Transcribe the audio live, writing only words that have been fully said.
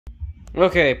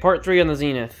Okay, part 3 on the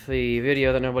Zenith, the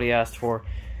video that nobody asked for.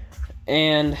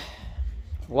 And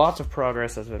lots of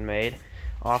progress has been made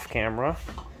off camera.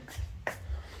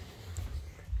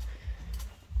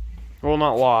 Well,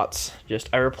 not lots, just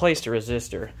I replaced a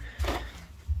resistor.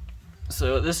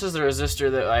 So this is the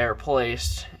resistor that I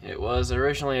replaced. It was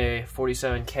originally a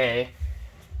 47K,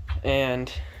 and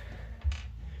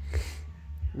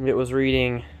it was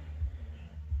reading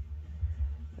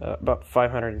about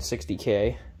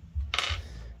 560K.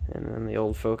 And then the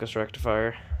old focus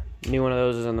rectifier. New one of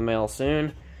those is in the mail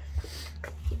soon.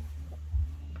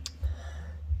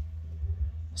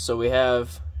 So we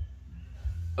have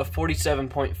a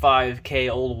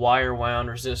 47.5K old wire wound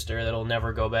resistor that'll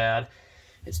never go bad.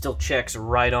 It still checks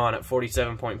right on at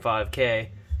 47.5K.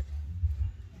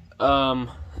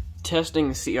 Testing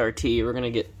the CRT, we're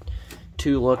gonna get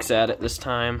 2 looks at it this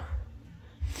time.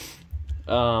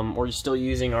 We're still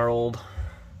using our old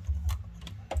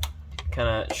kind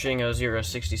of Shingo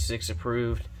 066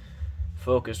 approved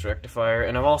focus rectifier,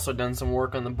 and I've also done some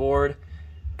work on the board,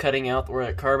 cutting out where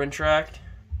that carbon tracked.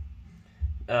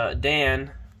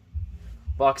 Dan,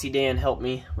 Boxy Dan, helped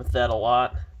me with that a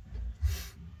lot.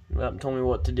 Told me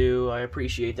what to do. I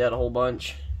appreciate that a whole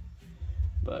bunch.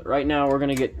 But right now we're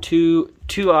gonna get two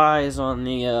eyes on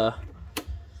the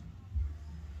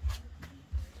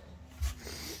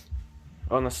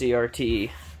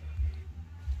CRT,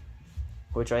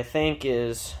 which I think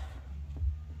is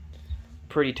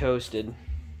pretty toasted.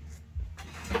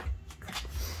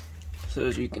 So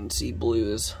as you can see,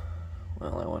 blue is,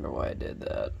 well, I wonder why I did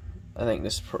that. I think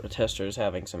this tester is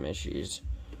having some issues.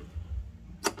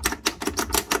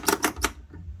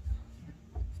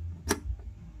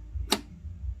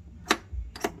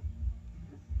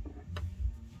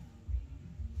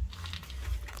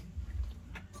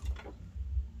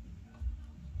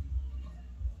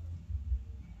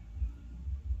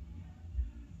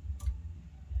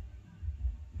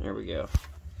 There we go.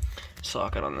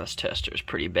 Socket on this tester is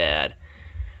pretty bad.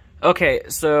 Okay,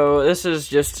 so this is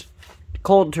just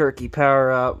cold turkey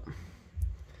power up.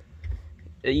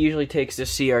 It usually takes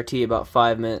this CRT about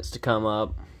 5 minutes to come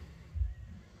up.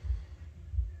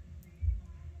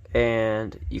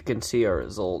 And you can see our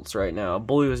results right now.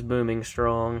 Blue is booming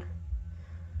strong.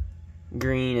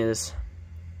 Green is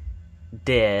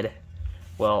dead.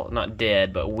 Well, not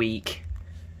dead, but weak.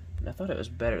 And I thought it was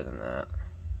better than that.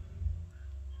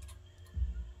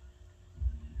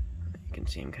 You can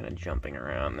see him kind of jumping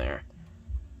around there.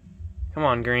 Come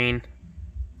on, green.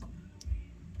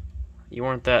 You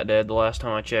weren't that dead the last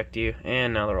time I checked you.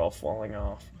 And now they're all falling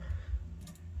off.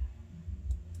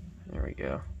 There we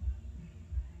go.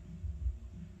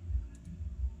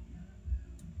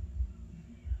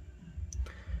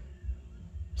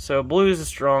 So blue is the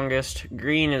strongest,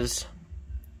 green is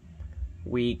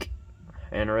weak,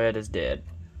 and red is dead.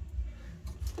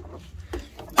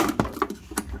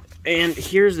 And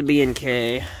here's the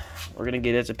B&K. We're gonna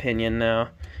get its opinion now.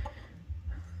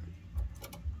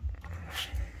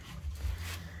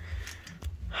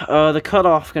 The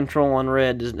cutoff control on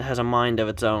red has a mind of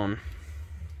its own.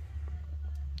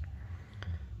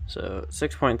 So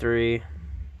 6.3.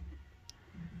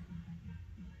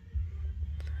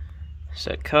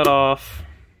 Set cutoff.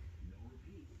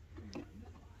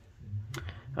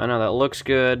 I know that looks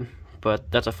good, but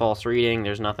that's a false reading.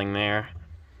 There's nothing there.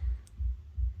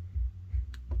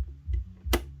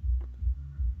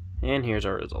 And here's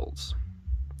our results.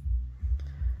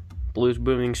 Blue's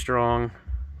booming strong,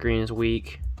 green is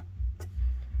weak,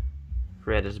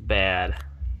 red is bad.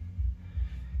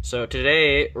 So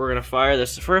today we're gonna fire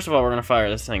this. First of all, we're gonna fire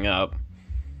this thing up,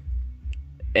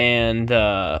 and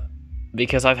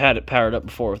because I've had it powered up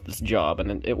before with this job,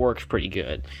 and it works pretty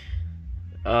good.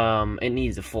 It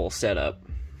needs a full setup,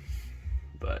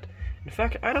 but in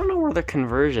fact, I don't know where the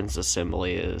convergence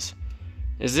assembly is.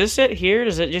 Is this it here?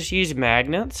 Does it just use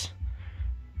magnets?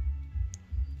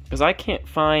 Because I can't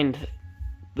find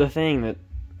the thing that...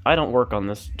 I don't work on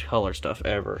this color stuff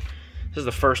ever. This is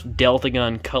the first Delta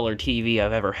Gun color TV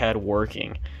I've ever had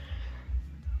working.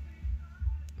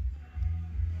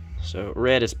 So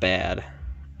red is bad.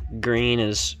 Green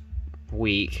is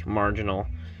weak, marginal.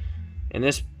 And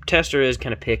this tester is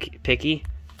kind of picky.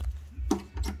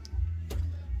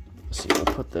 Let's see, I'll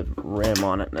put the rim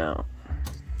on it now.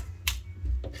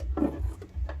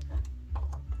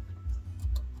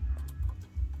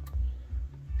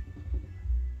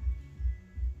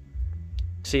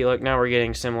 See, look, now we're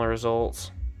getting similar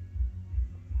results.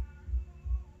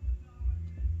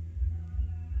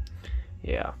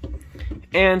 Yeah.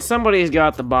 And somebody's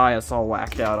got the bias all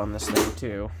whacked out on this thing,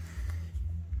 too.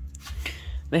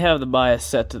 They have the bias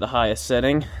set to the highest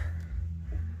setting.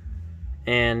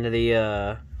 and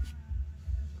the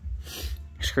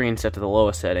screen set to the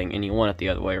lowest setting, and you want it the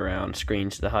other way around. Screen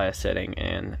to the highest setting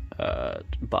and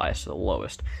bias to the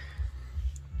lowest.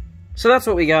 So that's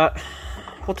what we got.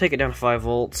 We'll take it down to 5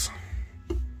 volts.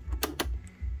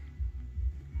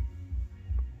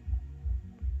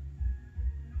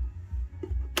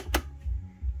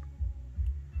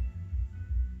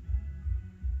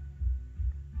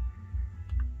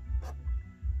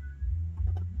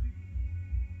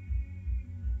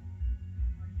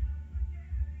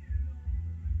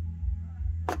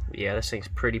 Yeah, this thing's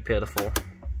pretty pitiful.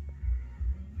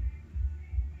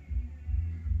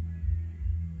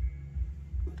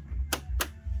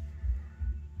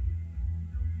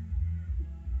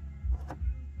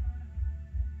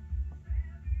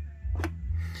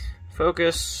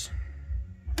 Focus.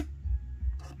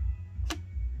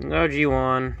 No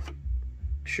G1.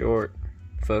 Short.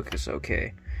 Focus,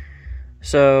 okay.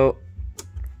 So,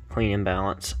 clean and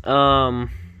balance.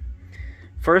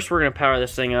 First we're gonna power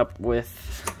this thing up with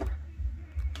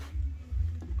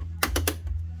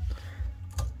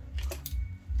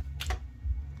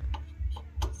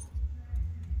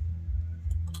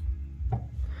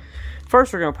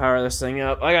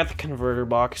I got the converter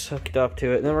box hooked up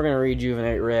to it, and then we're going to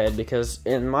rejuvenate red, because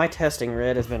in my testing,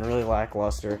 red has been really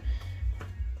lackluster.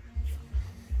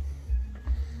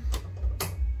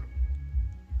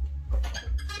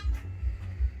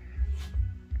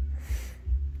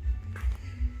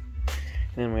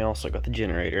 And then we also got the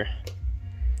generator.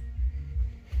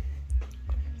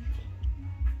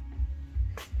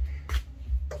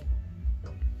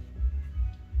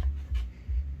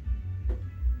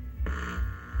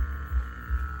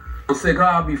 Say,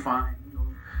 God, I'll be fine. You know,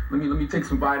 let me take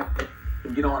some vitamins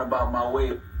and get on about my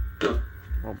way. Oh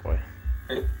boy.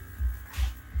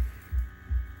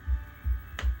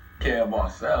 Care of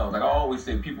ourselves. Like I always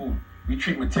say, we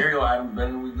treat material items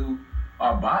better than we do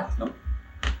our bodies. No?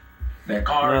 That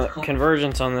car is cool.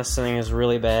 Convergence on this thing is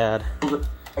really bad.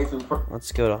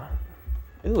 Let's go to...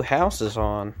 Ooh, house is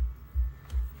on.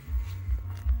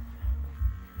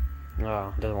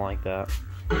 Oh, doesn't like that.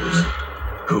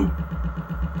 Who?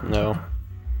 No.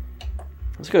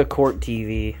 Let's go to Court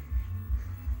TV.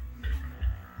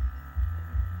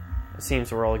 It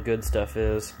seems where all the good stuff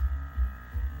is.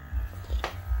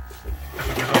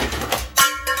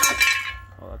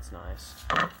 Oh, that's nice.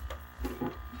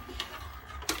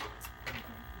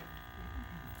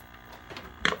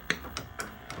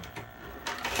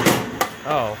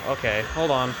 Oh, okay.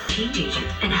 Hold on. Change agent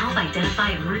and help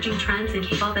identify emerging trends and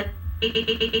keep all that.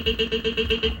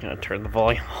 Gonna turn the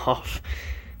volume off.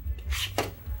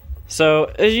 So,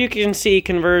 as you can see,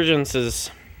 convergence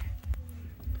is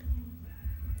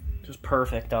just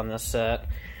perfect on this set.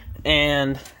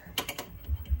 And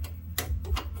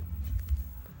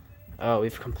oh,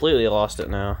 we've completely lost it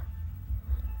now.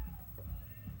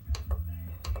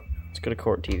 Let's go to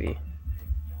Court TV.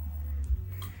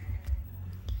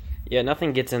 Yeah,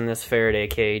 nothing gets in this Faraday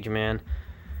cage, man.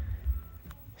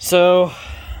 So,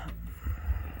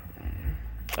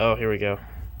 oh, here we go.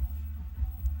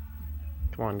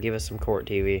 Come on, give us some Court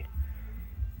TV.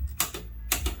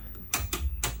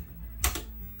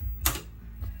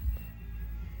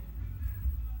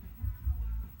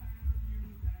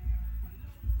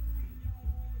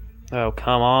 Oh,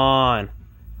 come on.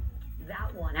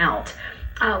 That one out.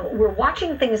 We're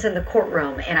watching things in the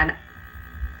courtroom, and I'm...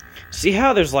 See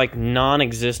how there's like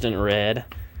non-existent red?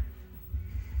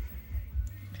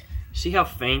 See how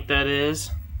faint that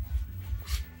is?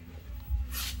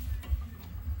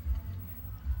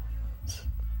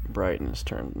 Brightness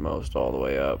turned most all the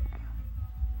way up.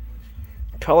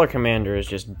 Color Commander is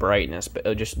just brightness,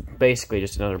 but just basically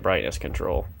just another brightness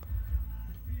control.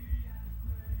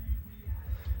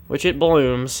 Which it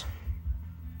blooms.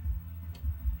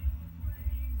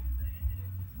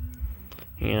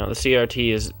 You know, the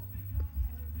CRT is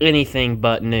anything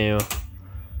but new.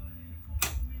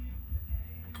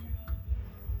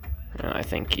 And I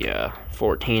think, yeah,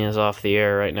 14 is off the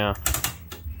air right now.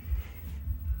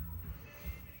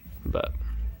 But,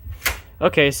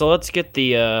 okay, so let's get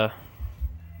the,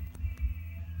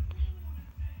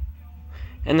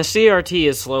 and the CRT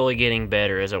is slowly getting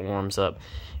better as it warms up.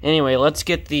 Anyway, let's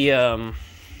get the,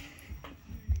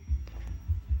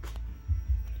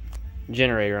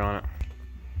 generator on it.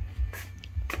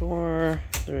 4,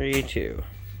 3, 2.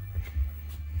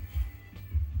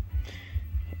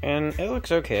 And it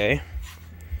looks okay.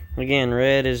 Again,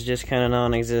 red is just kind of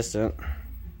non-existent.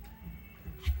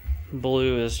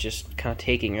 Blue is just kind of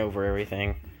taking over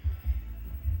everything.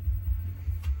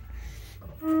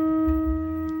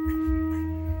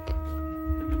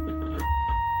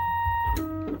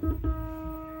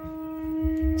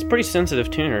 It's a pretty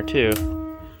sensitive tuner too.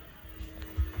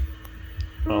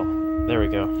 Oh, there we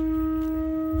go.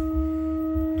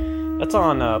 That's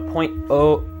on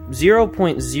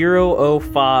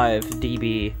 0.005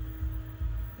 dB,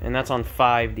 and that's on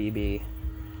 5 dB.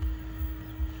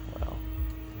 Well,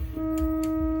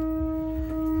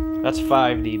 that's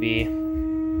 5 dB.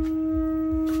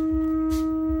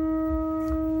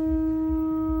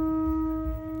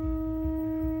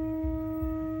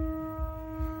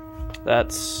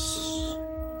 That's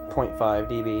 0.5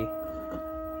 dB.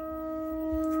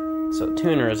 So the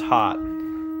tuner is hot.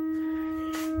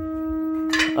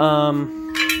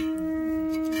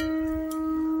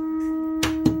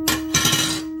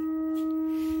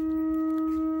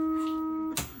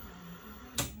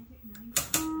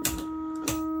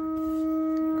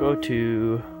 Go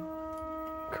to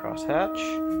crosshatch.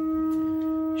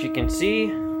 As you can see,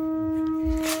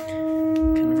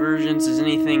 convergence is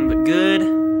anything but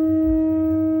good.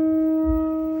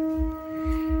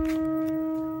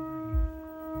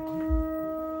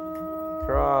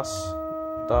 Cross,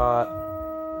 dot,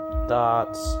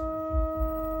 dots,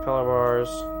 color bars.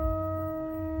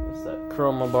 What's that?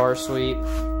 Chroma bar sweep.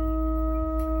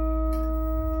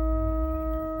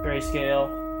 Grayscale.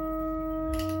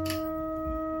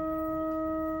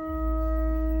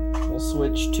 We'll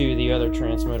switch to the other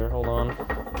transmitter. Hold on.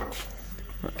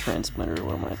 Not transmitter,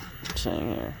 what am I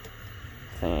saying here?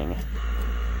 Thing.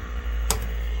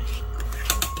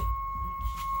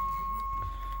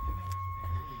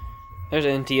 There's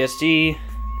an NTSC.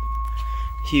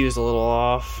 Hue's a little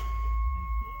off.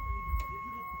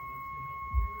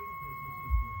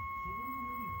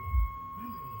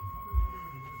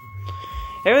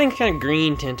 Everything's kind of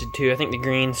green tinted too. I think the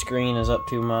green screen is up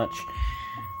too much.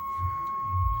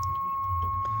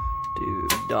 Do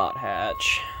dot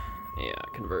hatch. Yeah,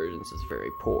 convergence is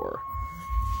very poor.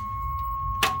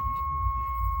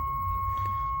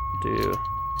 Do.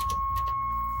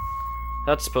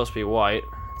 That's supposed to be white.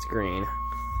 It's green.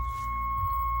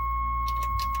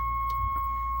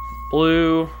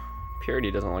 Blue. Purity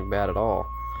doesn't look bad at all.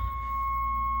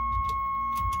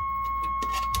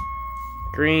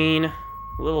 Green. A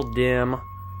little dim.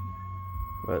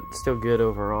 But still good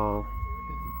overall.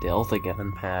 Delta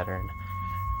gun pattern.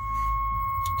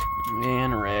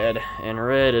 And red. And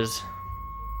red is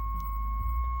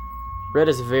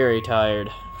very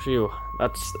tired. Phew.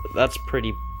 That's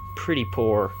pretty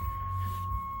poor.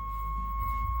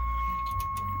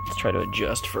 Let's try to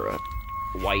adjust for a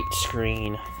white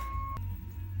screen. I'm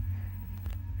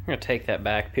gonna take that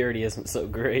back. Purity isn't so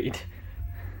great.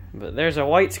 But there's a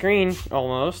white screen,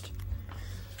 almost.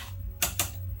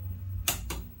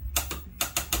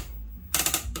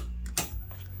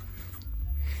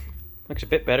 Looks a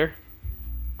bit better.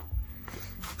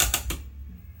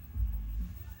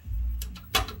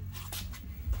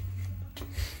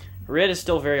 Red is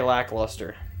still very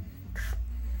lackluster.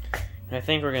 And I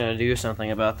think we're gonna do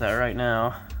something about that right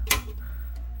now.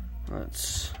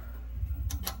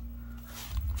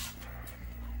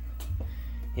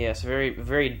 Yes,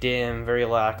 very dim, very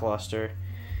lackluster.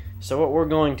 So what we're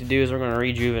going to do is we're going to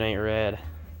rejuvenate red.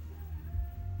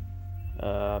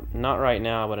 Not right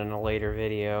now, but in a later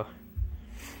video.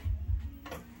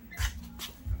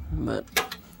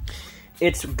 But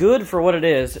it's good for what it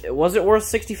is. Was it worth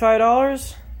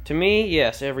 $65? To me,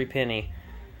 yes, every penny.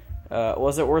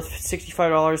 Was it worth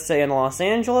 $65, say, in Los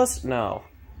Angeles? No.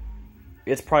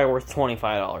 It's probably worth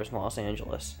 $25 in Los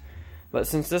Angeles. But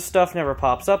since this stuff never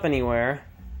pops up anywhere,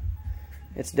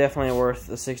 it's definitely worth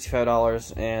the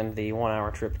 $65 and the 1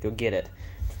 hour trip to go get it.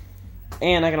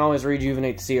 And I can always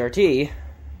rejuvenate the CRT,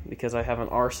 because I have an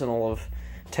arsenal of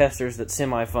testers that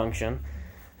semi-function.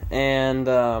 And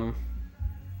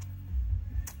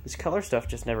this color stuff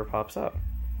just never pops up.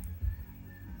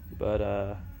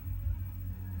 But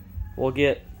we'll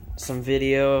get some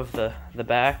video of the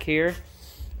back here.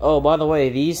 Oh, by the way,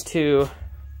 these two,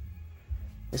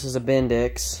 this is a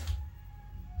Bendix,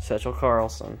 Satchel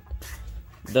Carlson.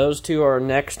 Those two are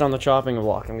next on the chopping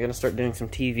block. I'm going to start doing some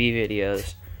TV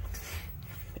videos.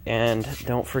 And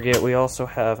don't forget, we also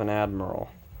have an Admiral.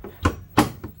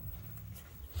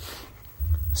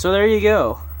 So there you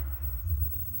go.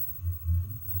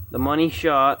 The money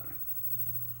shot.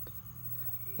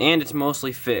 And it's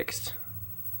mostly fixed.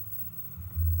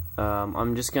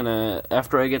 I'm just going to,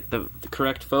 after I get the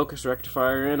correct focus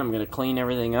rectifier in, I'm going to clean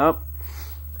everything up.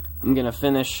 I'm going to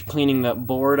finish cleaning that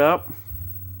board up.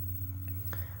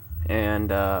 And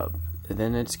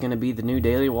then it's going to be the new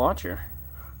daily watcher.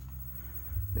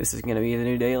 This is going to be the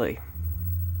new daily.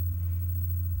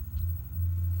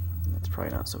 That's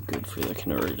probably not so good for the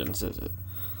convergence, is it?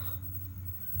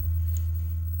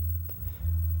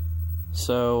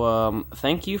 So,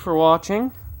 thank you for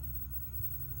watching.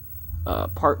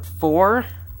 Part 4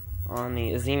 on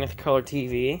the Zenith Color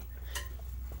TV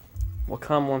will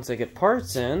come once I get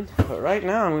parts in, but right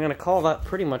now I'm going to call that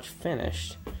pretty much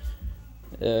finished.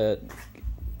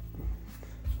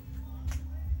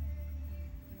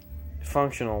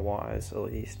 Functional wise, at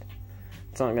least.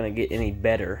 It's not going to get any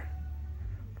better.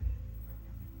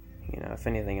 You know, if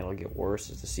anything, it'll get worse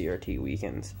as the CRT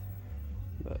weakens.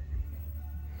 But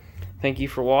thank you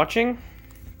for watching.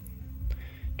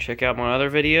 Check out my other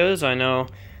videos. I know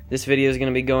this video is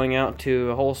going to be going out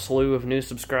to a whole slew of new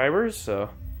subscribers, so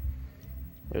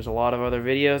there's a lot of other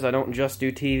videos. I don't just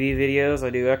do TV videos. I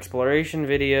do exploration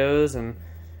videos and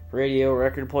radio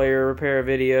record player repair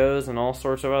videos and all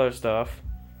sorts of other stuff.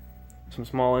 Some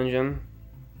small engine.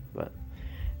 But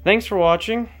thanks for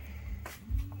watching.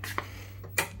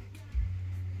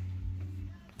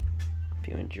 If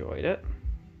you enjoyed it.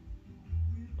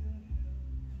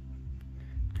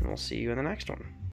 And we'll see you in the next one.